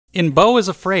In Beau Is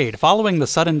Afraid, following the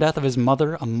sudden death of his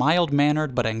mother, a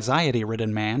mild-mannered but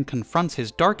anxiety-ridden man confronts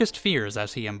his darkest fears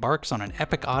as he embarks on an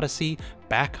epic odyssey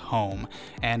back home.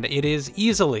 And it is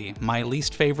easily my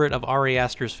least favorite of Ari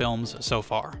Aster's films so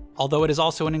far. Although it is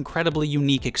also an incredibly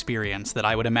unique experience that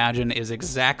I would imagine is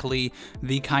exactly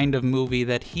the kind of movie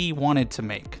that he wanted to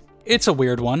make. It's a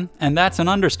weird one, and that's an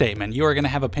understatement. You are going to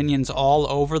have opinions all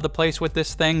over the place with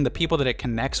this thing. The people that it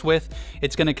connects with,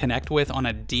 it's going to connect with on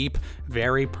a deep,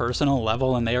 very personal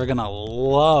level, and they are going to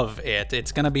love it.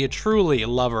 It's going to be a truly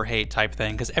love or hate type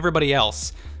thing, because everybody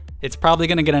else, it's probably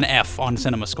going to get an F on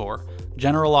Cinema Score.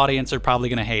 General audience are probably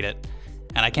going to hate it,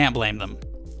 and I can't blame them.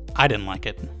 I didn't like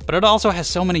it. But it also has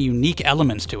so many unique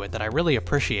elements to it that I really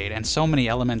appreciate, and so many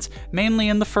elements, mainly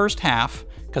in the first half,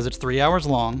 because it's 3 hours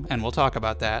long, and we'll talk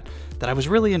about that I was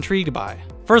really intrigued by.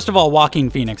 First of all, Joaquin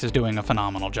Phoenix is doing a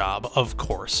phenomenal job, of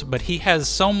course, but he has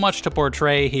so much to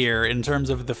portray here in terms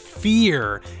of the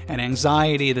fear and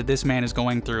anxiety that this man is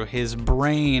going through. His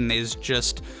brain is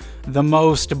just the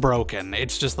most broken.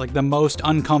 It's just like the most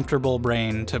uncomfortable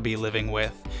brain to be living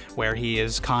with, where he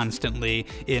is constantly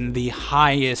in the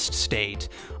highest state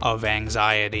of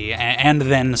anxiety and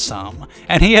then some.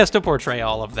 And he has to portray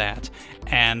all of that.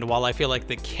 And while I feel like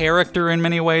the character in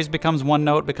many ways becomes one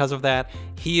note because of that,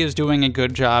 he is doing a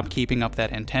good job keeping up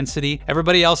that intensity.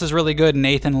 Everybody else is really good.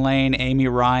 Nathan Lane, Amy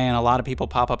Ryan, a lot of people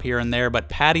pop up here and there, but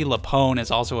Patti LuPone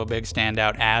is also a big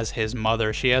standout as his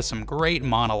mother. She has some great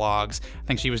monologues. I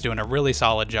think she was doing a really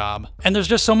solid job. And there's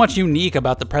just so much unique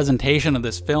about the presentation of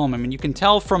this film. I mean, you can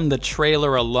tell from the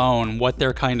trailer alone what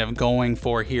they're kind of going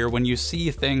for here when you see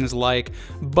things like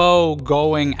Beau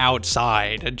going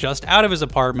outside, just out of his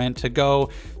apartment to go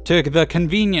to the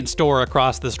convenience store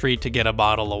across the street to get a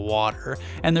bottle of water.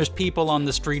 And there's people on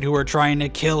the street who are trying to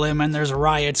kill him, and there's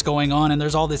riots going on, and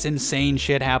there's all this insane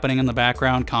shit happening in the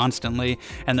background constantly,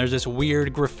 and there's this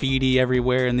weird graffiti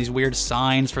everywhere, and these weird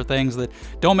signs for things that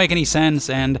don't make any sense,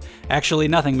 and actually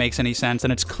nothing makes any sense,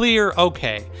 and it's clear,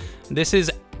 okay, this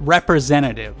is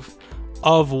representative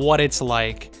of what it's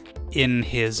like in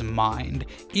his mind.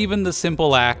 Even the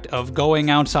simple act of going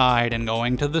outside and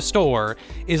going to the store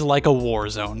is like a war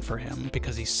zone for him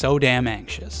because he's so damn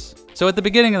anxious. So at the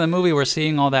beginning of the movie, we're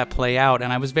seeing all that play out,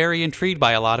 and I was very intrigued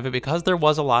by a lot of it because there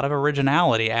was a lot of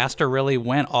originality. Aster really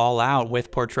went all out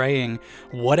with portraying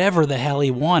whatever the hell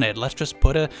he wanted. Let's just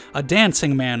put a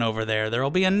dancing man over there.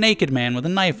 There'll be a naked man with a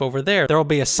knife over there. There'll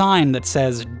be a sign that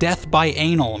says, "Death by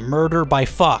anal, murder by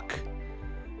fuck."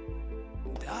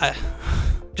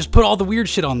 Just put all the weird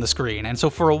shit on the screen. And so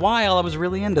for a while, I was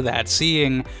really into that,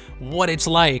 seeing what it's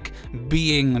like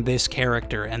being this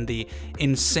character and the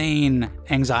insane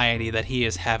anxiety that he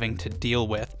is having to deal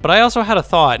with. But I also had a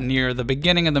thought near the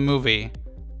beginning of the movie.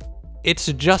 It's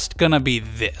just gonna be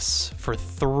this for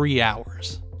 3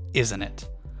 hours, isn't it?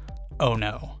 Oh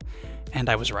no. And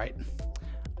I was right.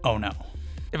 Oh no.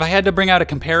 If I had to bring out a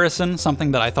comparison,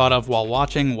 something that I thought of while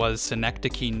watching was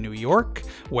Synecdoche, New York,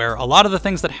 where a lot of the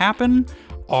things that happen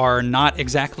are not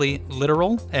exactly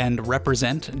literal and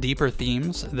represent deeper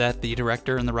themes that the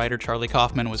director and the writer Charlie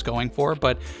Kaufman was going for,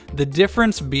 but the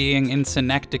difference being in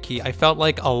Synecdoche, I felt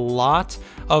like a lot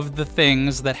of the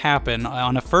things that happen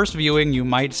on a first viewing, you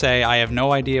might say, I have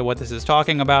no idea what this is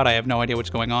talking about, I have no idea what's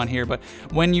going on here, but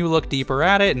when you look deeper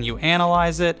at it and you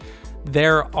analyze it,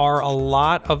 there are a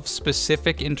lot of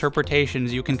specific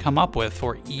interpretations you can come up with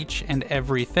for each and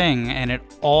everything, and it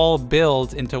all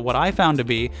builds into what I found to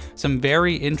be some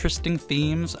very interesting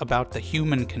themes about the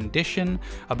human condition,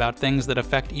 about things that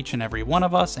affect each and every one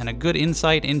of us, and a good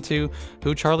insight into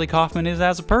who Charlie Kaufman is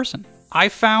as a person. I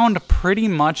found pretty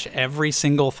much every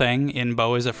single thing in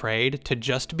Beau Is Afraid to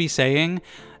just be saying,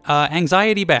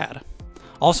 anxiety bad.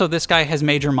 Also, this guy has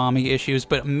major mommy issues,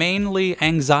 but mainly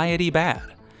anxiety bad.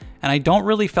 And I don't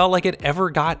really felt like it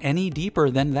ever got any deeper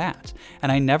than that.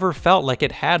 And I never felt like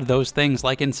it had those things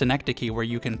like in Synecdoche where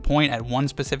you can point at one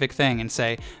specific thing and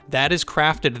say, that is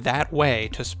crafted that way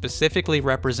to specifically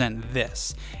represent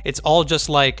this. It's all just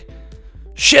like,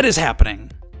 shit is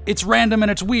happening. It's random and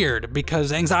it's weird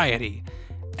because anxiety.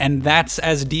 And that's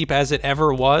as deep as it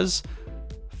ever was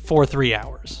for 3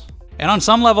 hours. And on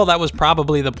some level, that was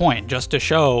probably the point, just to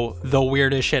show the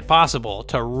weirdest shit possible,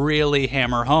 to really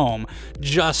hammer home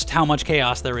just how much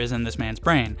chaos there is in this man's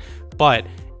brain. But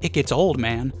it gets old,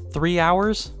 man. 3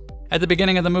 hours? At the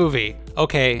beginning of the movie,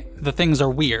 okay, the things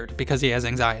are weird because he has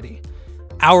anxiety.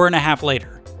 Hour and a half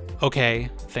later, okay,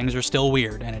 things are still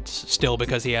weird and it's still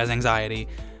because he has anxiety.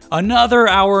 Another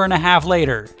hour and a half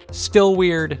later, still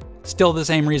weird, still the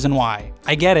same reason why.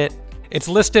 I get it. It's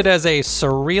listed as a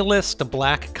surrealist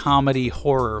black comedy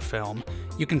horror film.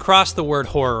 You can cross the word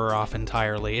horror off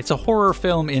entirely. It's a horror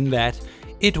film in that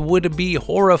it would be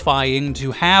horrifying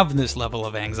to have this level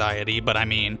of anxiety, but I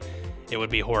mean, it would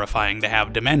be horrifying to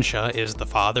have dementia. Is The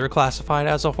Father classified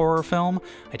as a horror film?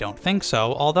 I don't think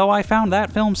so, although I found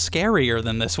that film scarier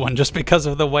than this one just because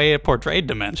of the way it portrayed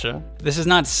dementia. This is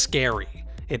not scary.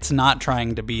 It's not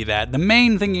trying to be that. The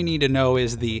main thing you need to know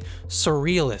is the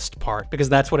surrealist part, because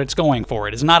that's what it's going for.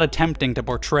 It is not attempting to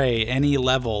portray any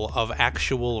level of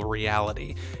actual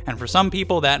reality. And for some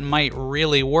people, that might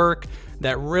really work.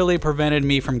 That really prevented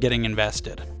me from getting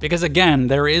invested. Because again,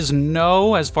 there is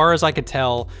no, as far as I could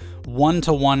tell,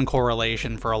 one-to-one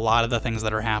correlation for a lot of the things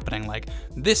that are happening. Like,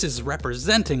 this is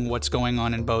representing what's going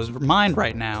on in Beau's mind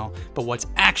right now, but what's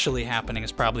actually happening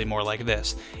is probably more like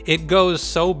this. It goes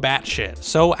so batshit,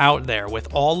 so out there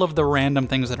with all of the random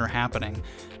things that are happening,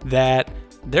 that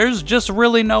there's just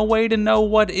really no way to know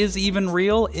what is even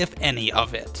real, if any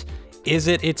of it. Is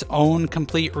it its own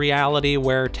complete reality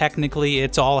where technically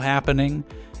it's all happening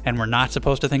and we're not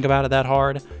supposed to think about it that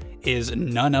hard? Is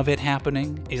none of it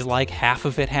happening? Is like half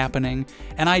of it happening?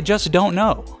 And I just don't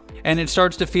know. And it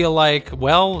starts to feel like,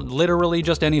 well, literally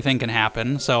just anything can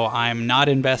happen, so I'm not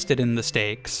invested in the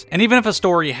stakes. And even if a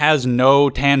story has no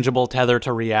tangible tether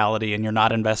to reality and you're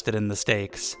not invested in the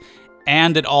stakes,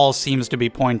 and it all seems to be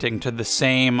pointing to the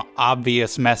same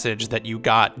obvious message that you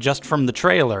got just from the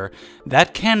trailer,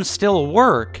 that can still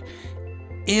work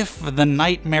if the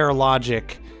nightmare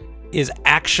logic is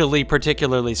actually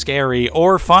particularly scary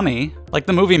or funny. Like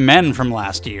the movie Men from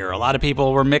last year. A lot of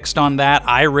people were mixed on that.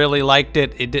 I really liked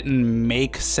it. It didn't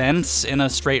make sense in a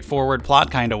straightforward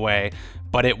plot kind of way,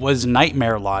 but it was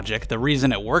nightmare logic. The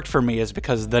reason it worked for me is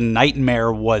because the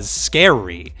nightmare was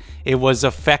scary. It was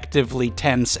effectively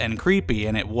tense and creepy,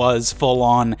 and it was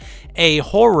full-on a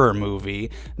horror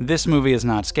movie. This movie is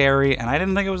not scary, and I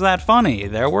didn't think it was that funny.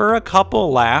 There were a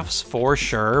couple laughs, for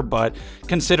sure, but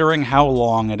considering how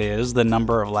long it is, the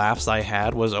number of laughs I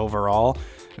had was overall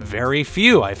very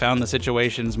few. I found the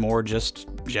situations more just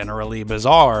generally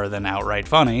bizarre than outright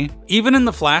funny. Even in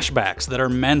the flashbacks that are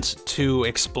meant to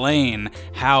explain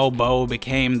how Beau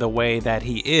became the way that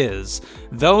he is,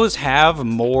 those have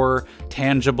more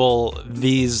tangible,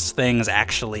 these things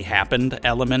actually happened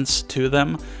elements to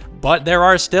them, but there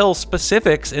are still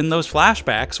specifics in those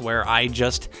flashbacks where I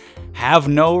just have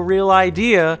no real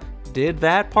idea. Did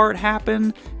that part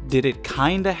happen? Did it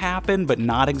kinda happen, but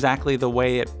not exactly the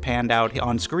way it panned out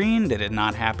on screen? Did it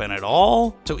not happen at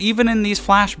all? So even in these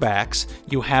flashbacks,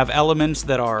 you have elements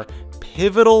that are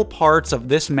pivotal parts of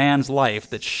this man's life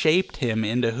that shaped him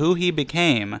into who he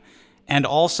became, and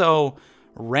also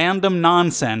random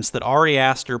nonsense that Ari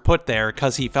Aster put there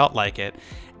because he felt like it,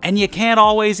 and you can't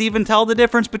always even tell the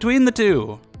difference between the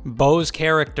two. Beau's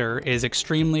character is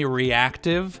extremely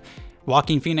reactive.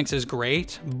 Joaquin Phoenix is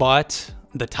great, but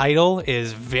the title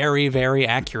is very, very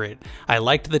accurate. I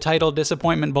liked the title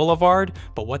Disappointment Boulevard,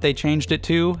 but what they changed it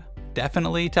to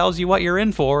definitely tells you what you're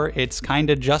in for. It's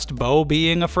kinda just Beau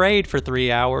being afraid for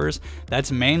 3 hours.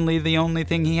 That's mainly the only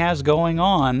thing he has going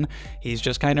on. He's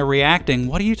just kinda reacting.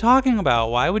 What are you talking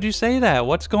about? Why would you say that?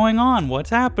 What's going on? What's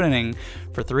happening?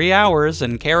 For 3 hours,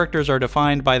 and characters are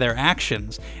defined by their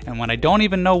actions. And when I don't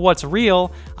even know what's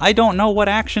real, I don't know what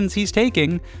actions he's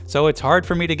taking, so it's hard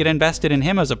for me to get invested in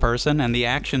him as a person, and the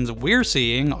actions we're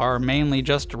seeing are mainly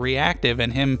just reactive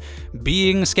and him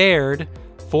being scared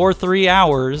for 3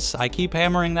 hours. I keep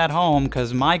hammering that home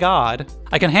because, my God,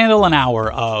 I can handle an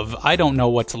hour of, I don't know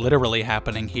what's literally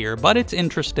happening here, but it's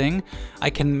interesting. I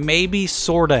can maybe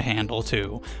sorta handle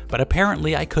 2, but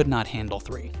apparently I could not handle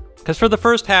 3. Because for the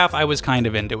first half, I was kind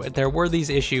of into it. There were these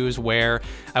issues where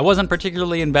I wasn't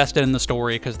particularly invested in the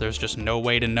story because there's just no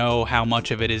way to know how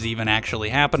much of it is even actually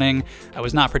happening. I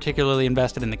was not particularly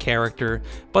invested in the character,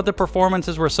 but the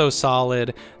performances were so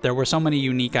solid. There were so many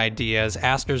unique ideas.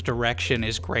 Aster's direction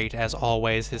is great as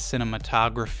always. His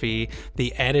cinematography,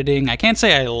 the editing. I can't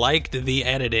say I liked the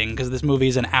editing because this movie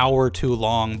is an hour too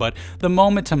long, but the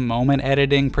moment-to-moment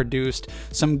editing produced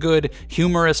some good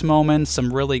humorous moments,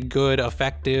 some really good,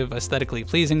 effective, aesthetically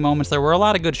pleasing moments. There were a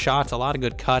lot of good shots, a lot of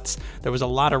good cuts. There was a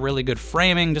lot of really good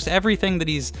framing, just everything that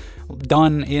he's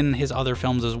done in his other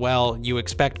films as well. You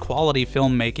expect quality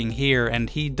filmmaking here, and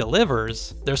he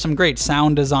delivers. There's some great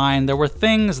sound design. There were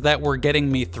things that were getting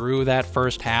me through that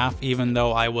first half, even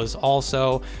though I was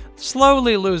also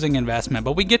slowly losing investment.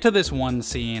 But we get to this one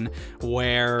scene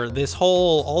where this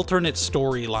whole alternate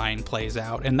storyline plays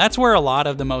out, and that's where a lot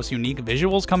of the most unique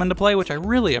visuals come into play, which I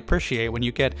really appreciate when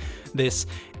you get this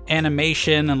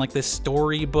animation and like this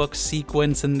storybook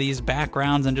sequence and these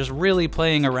backgrounds and just really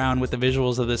playing around with the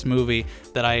visuals of this movie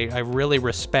that I really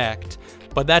respect.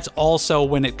 But that's also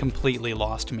when it completely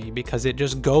lost me, because it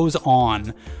just goes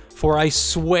on for, I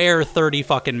swear, 30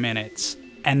 fucking minutes.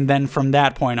 And then from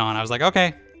that point on, I was like,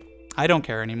 okay, I don't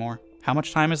care anymore. How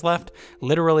much time is left?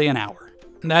 Literally an hour.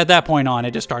 At that point on,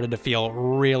 it just started to feel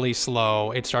really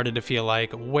slow. It started to feel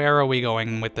like, where are we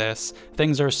going with this?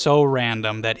 Things are so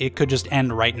random that it could just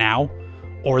end right now,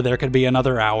 or there could be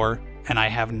another hour, and I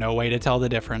have no way to tell the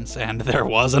difference, and there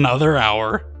was another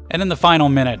hour. And in the final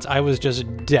minutes, I was just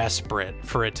desperate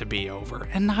for it to be over,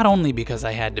 and not only because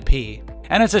I had to pee.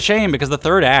 And it's a shame because the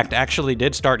third act actually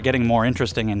did start getting more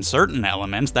interesting in certain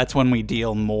elements. That's when we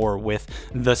deal more with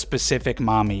the specific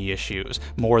mommy issues,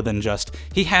 more than just,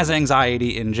 he has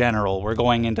anxiety in general. We're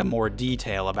going into more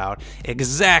detail about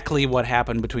exactly what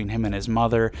happened between him and his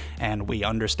mother, and we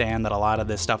understand that a lot of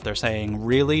this stuff they're saying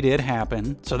really did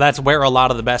happen. So that's where a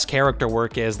lot of the best character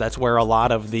work is. That's where a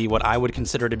lot of the, what I would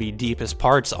consider to be deepest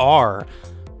parts are.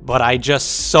 But I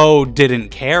just so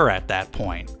didn't care at that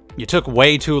point. You took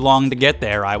way too long to get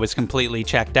there. I was completely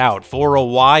checked out. For a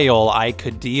while, I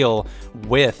could deal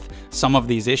with some of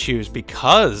these issues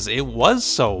because it was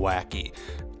so wacky.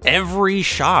 Every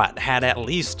shot had at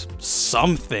least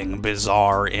something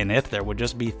bizarre in it. There would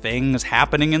just be things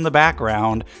happening in the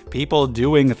background, people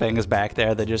doing things back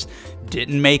there that just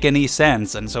didn't make any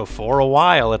sense. And so for a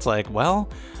while, it's like, well,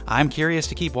 I'm curious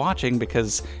to keep watching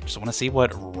because I just want to see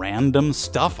what random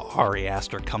stuff Ari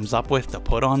Aster comes up with to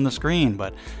put on the screen,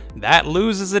 but that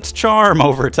loses its charm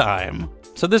over time.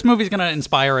 So this movie's going to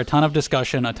inspire a ton of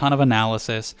discussion, a ton of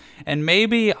analysis, and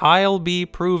maybe I'll be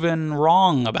proven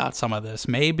wrong about some of this.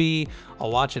 Maybe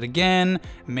I'll watch it again,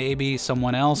 maybe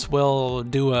someone else will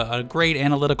do a great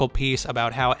analytical piece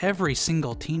about how every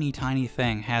single teeny tiny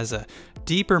thing has a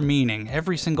deeper meaning,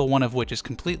 every single one of which is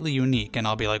completely unique, and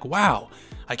I'll be like, wow,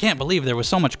 I can't believe there was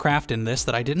so much craft in this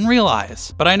that I didn't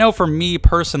realize. But I know for me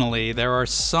personally, there are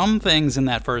some things in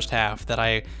that first half that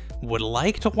I would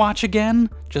like to watch again,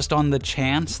 just on the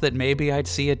chance that maybe I'd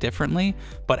see it differently,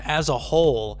 but as a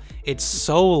whole, it's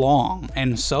so long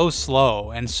and so slow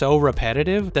and so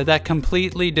repetitive that that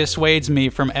completely dissuades me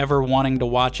from ever wanting to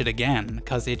watch it again,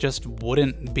 because it just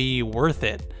wouldn't be worth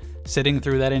it. Sitting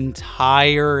through that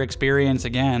entire experience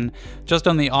again, just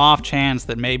on the off chance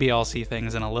that maybe I'll see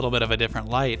things in a little bit of a different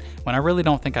light, when I really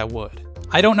don't think I would.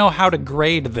 I don't know how to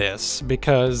grade this,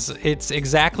 because it's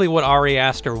exactly what Ari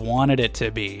Aster wanted it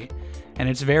to be, and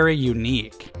it's very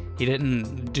unique. He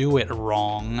didn't do it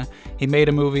wrong. He made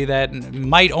a movie that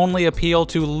might only appeal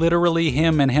to literally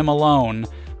him and him alone,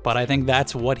 but I think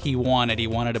that's what he wanted. He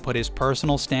wanted to put his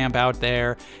personal stamp out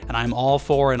there, and I'm all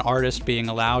for an artist being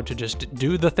allowed to just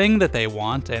do the thing that they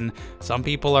want, and some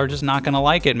people are just not gonna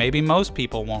like it. Maybe most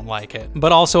people won't like it.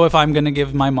 But also, if I'm gonna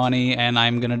give my money and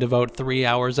I'm gonna devote 3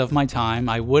 hours of my time,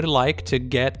 I would like to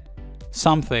get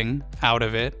something out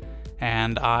of it,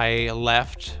 and I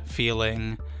left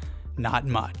feeling not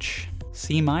much.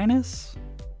 C-?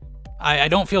 I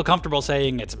don't feel comfortable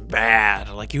saying it's bad.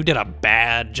 Like, you did a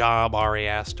bad job, Ari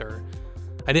Aster.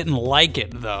 I didn't like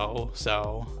it, though,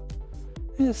 so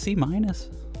yeah, C-.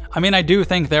 I mean, I do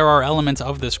think there are elements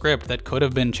of the script that could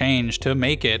have been changed to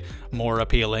make it more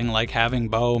appealing, like having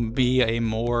Beau be a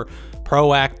more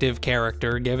proactive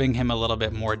character, giving him a little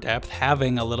bit more depth,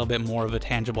 having a little bit more of a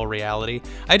tangible reality.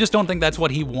 I just don't think that's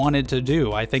what he wanted to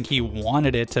do. I think he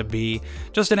wanted it to be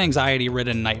just an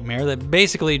anxiety-ridden nightmare that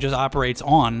basically just operates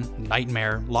on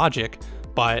nightmare logic,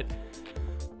 but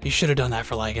he should have done that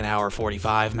for like an hour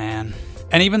 45, man.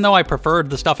 And even though I preferred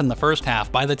the stuff in the first half,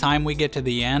 by the time we get to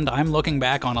the end, I'm looking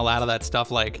back on a lot of that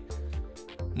stuff like,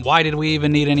 why did we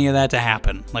even need any of that to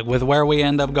happen? Like, with where we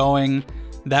end up going,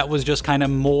 that was just kind of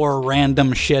more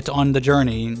random shit on the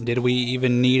journey. Did we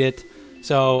even need it?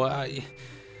 So,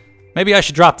 maybe I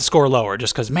should drop the score lower,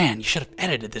 just because, man, you should have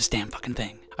edited this damn fucking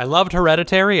thing. I loved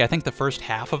Hereditary. I think the first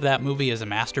half of that movie is a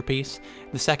masterpiece.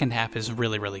 The second half is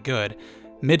really, really good.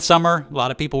 Midsommar, a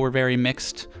lot of people were very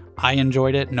mixed. I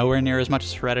enjoyed it, nowhere near as much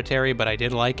as Hereditary, but I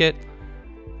did like it.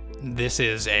 This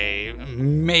is a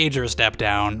major step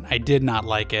down. I did not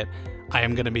like it. I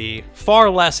am going to be far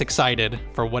less excited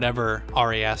for whatever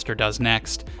Ari Aster does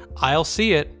next. I'll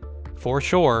see it, for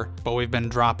sure, but we've been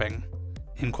dropping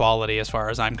in quality as far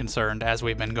as I'm concerned as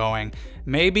we've been going.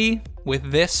 Maybe with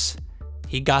this,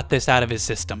 he got this out of his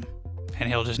system, and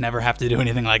he'll just never have to do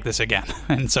anything like this again.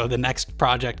 And so the next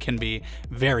project can be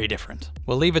very different.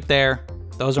 We'll leave it there.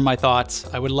 Those are my thoughts.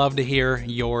 I would love to hear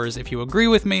yours. If you agree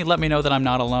with me, let me know that I'm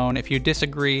not alone. If you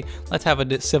disagree, let's have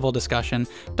a civil discussion.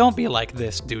 Don't be like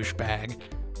this douchebag.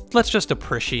 let's just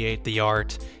appreciate the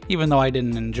art. Even though I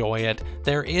didn't enjoy it,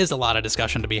 there is a lot of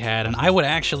discussion to be had, and I would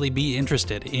actually be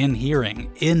interested in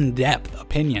hearing in-depth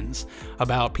opinions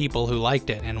about people who liked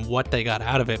it and what they got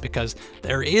out of it, because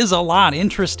there is a lot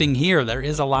interesting here, there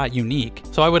is a lot unique.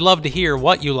 So I would love to hear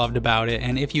what you loved about it,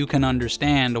 and if you can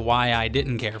understand why I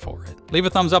didn't care for it. Leave a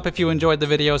thumbs up if you enjoyed the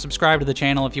video, subscribe to the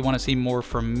channel if you want to see more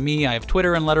from me. I have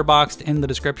Twitter and Letterboxd in the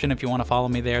description if you want to follow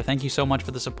me there. Thank you so much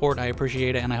for the support, I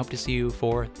appreciate it, and I hope to see you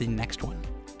for the next one.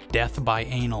 Death by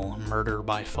anal, murder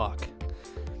by fuck.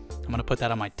 I'm gonna put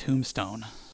that on my tombstone.